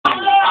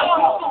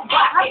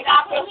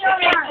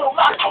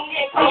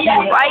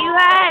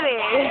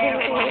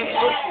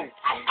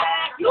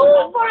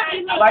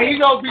Like he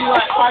gonna be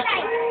like, I'm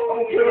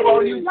gonna put him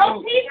on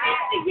YouTube.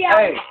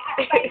 Hey,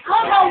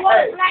 flat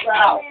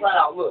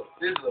out. Look,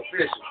 this is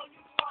official.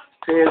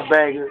 Tez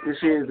Banga. This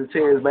here is the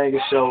Tez Banga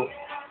show.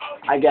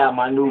 I got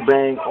my new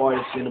bang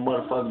artist in the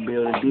motherfucking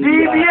building.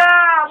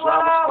 DBI,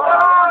 what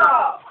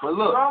up? But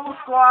look, Drama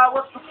Squad,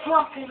 what the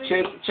fuck is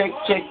check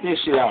this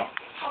shit out.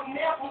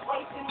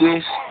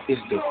 This is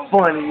the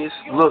funniest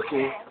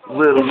looking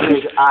little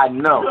nigga I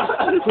know.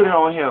 Put it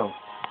on him.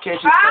 Catch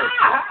his face.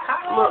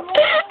 Look.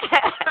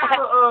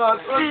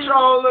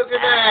 Control looking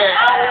ass.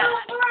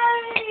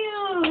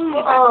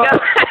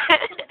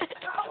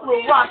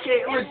 Little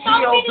rocket, little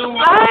Geo dude.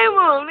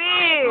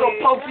 Little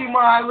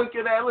Pokemon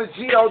looking at, little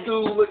Geo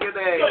dude looking at.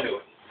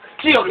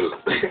 Geo dude.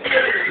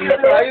 He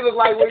look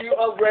like when you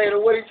upgrade him.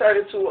 What he turned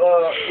into when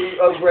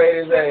you upgrade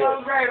his ass.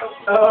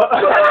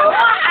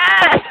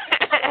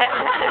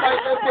 Like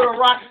they put a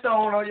rock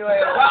stone on your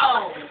ass.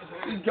 Wow.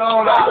 He's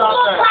gone out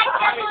there.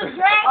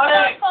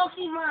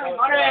 Pokemon.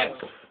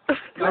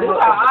 That's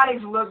how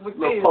Onyx look with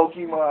this.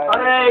 Pokemon.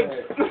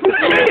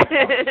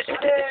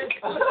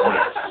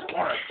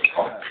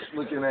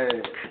 Looking at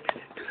it.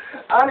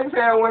 Onyx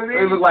had one of these.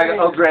 It look like an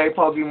upgrade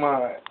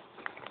Pokemon.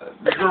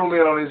 Zoom in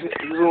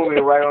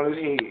right on his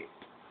head.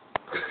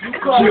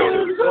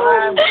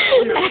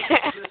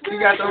 You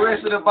got the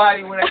rest of the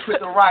body when they put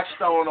the rock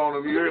stone on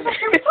him. You hear me?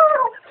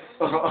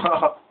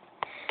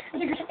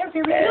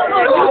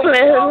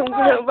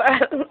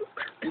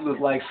 You look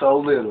like so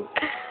little.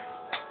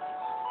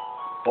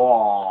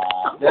 Oh,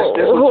 that's what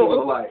you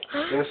look like.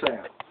 That's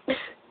Sam.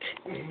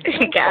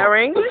 Got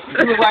rings?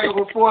 You look like a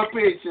before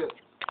picture.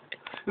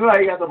 You look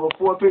like you got the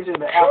before picture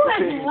and the after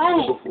picture.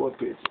 The before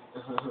picture.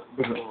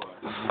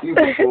 You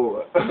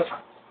before.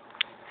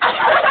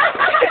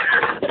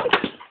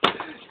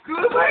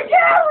 Good for the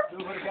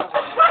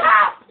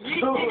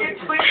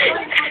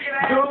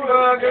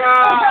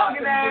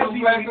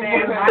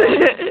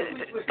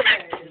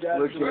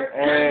Looking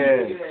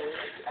ass.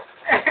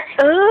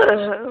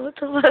 What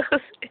the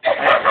fuck?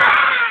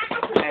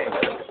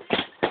 Hey.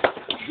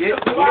 You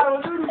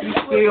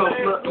still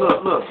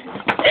look.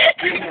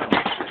 Get him.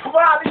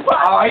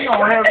 Oh, he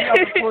don't have enough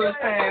to pull his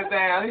pants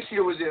down. This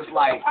shit was just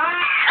like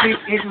 6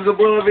 inches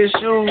above his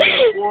shoes,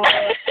 boy.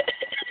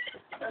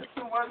 That's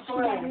too much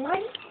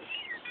play.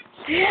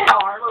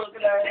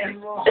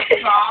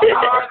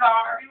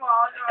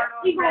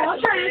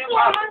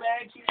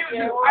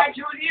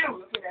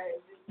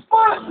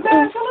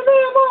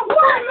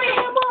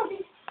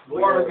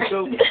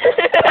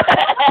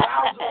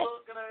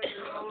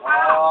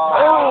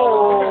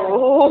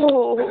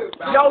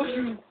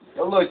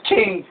 A little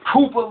King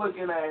Cooper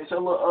looking ass, a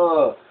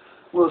little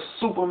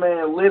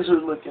Superman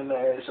lizard looking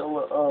ass, a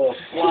little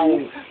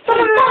flying.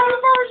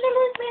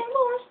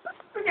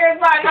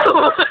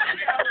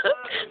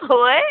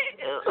 What?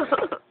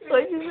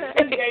 What'd you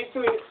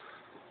say?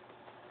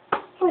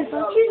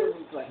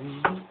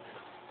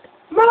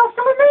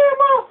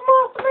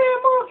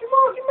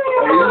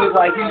 You look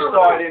like he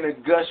started in a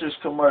Gusher's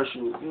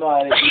commercial. You know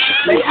how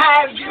they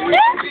have you.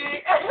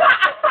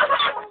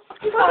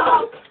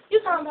 You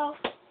found out.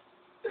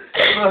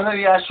 Look,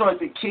 honey, I shrunk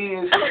the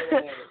kids.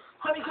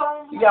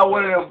 You got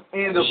one of them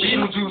in the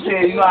Beetlejuice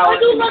head. You know how in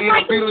the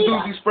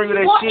Beetlejuice you sprinkle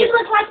that shit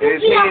and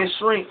his head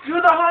shrink. You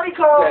the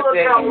honeycomb.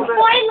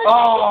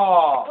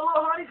 Oh. The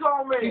little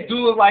honeycomb man. He do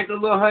look like the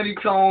little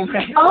honeycomb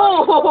man.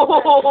 Oh.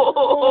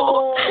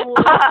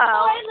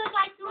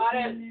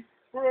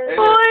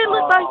 Boy,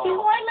 look like you.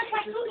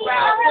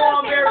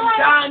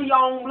 Johnny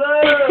on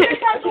blood.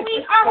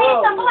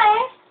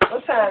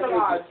 What time is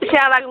it?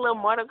 Sound like a little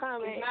Mortal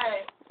Kombat.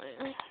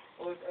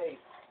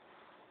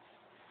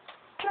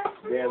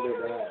 Yeah, look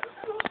at that.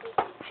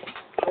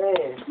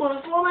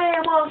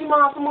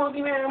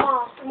 Monkey man,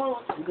 monster.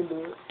 You can do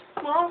it.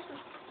 Monster.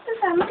 This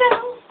time we go.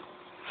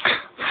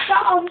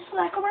 Y'all just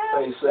slack around.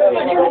 Hey, say.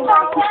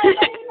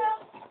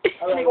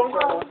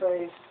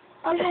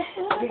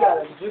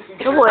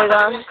 That boy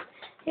gone.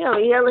 He gonna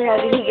be hella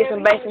happy he get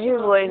some bass in his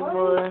voice,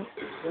 boy.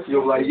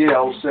 You're like, yeah, I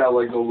don't sound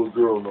like no little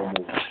girl no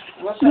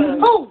more.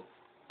 Who?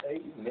 Hey,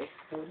 you next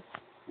to him?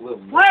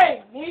 Wait,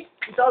 Nick.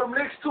 You throw them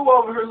licks too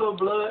over here, little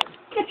blood.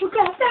 Get you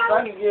got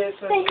I can get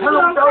some.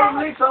 Throw them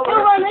licks over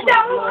here.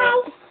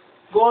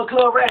 Go on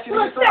Club Ratchet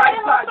and some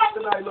white socks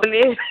tonight, little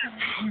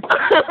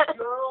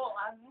girl.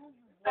 I knew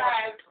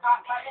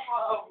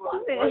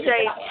you.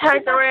 Straight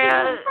turned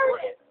around.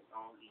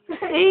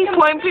 He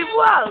pointing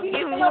people out. Give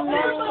me a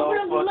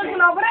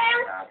looking over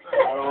there.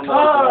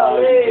 Oh,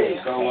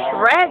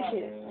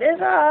 ratchet.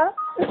 That's all.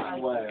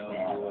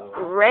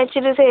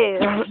 Ratchet as hell.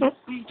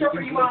 Your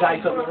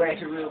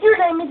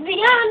name is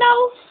Viano.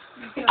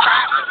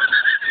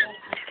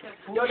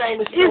 Your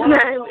name is His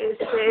name is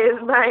Tez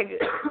Banga.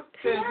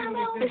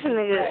 This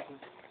nigga.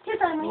 His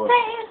name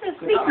is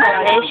Tez.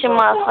 That shit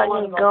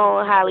motherfucking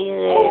going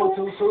Hollywood.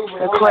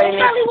 Recording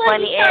this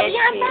funny ass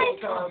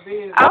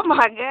shit. Oh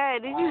my god,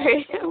 did you hear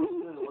him?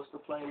 What's the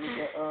plan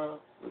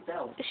with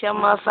that one? It's your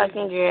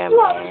motherfucking girl,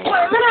 man.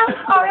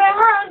 Oh, yeah,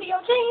 her under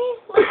your jeans.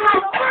 Looking like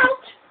a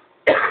roach.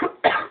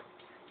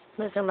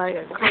 Looking like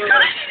a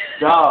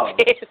Dog.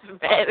 It's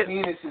bad.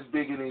 Penis is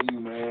bigger than you,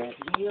 man.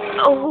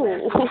 Oh.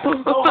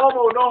 No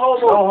homo. No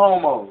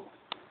homo.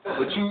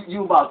 But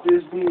you about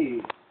this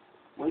big.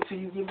 Wait till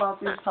you get about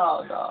this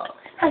tall, dog.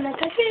 I'm not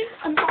touching.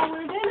 I'm taller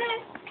than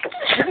that.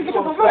 It's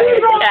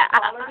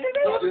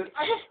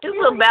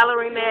a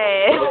ballerina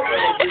ass.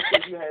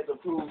 You had to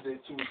prove that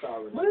you was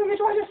taller.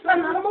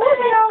 I'm not a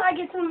model. I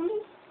get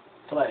some.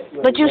 Play.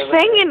 But you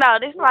singing though,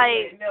 it's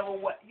like.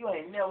 You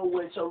ain't never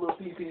wet your little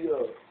pee-pee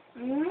up.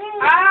 You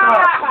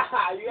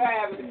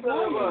have it.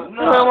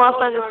 Little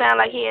motherfucker sound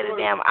like he had a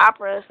damn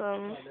opera or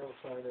something.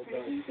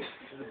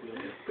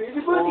 You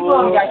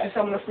got you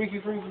some of the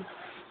freaky.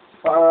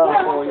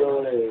 On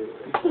your leg.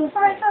 The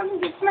first time you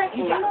get smacked,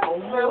 you know.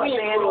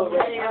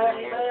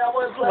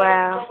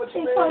 Wow.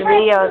 The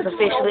video is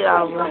officially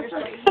over.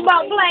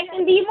 About Black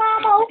and D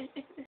Mama.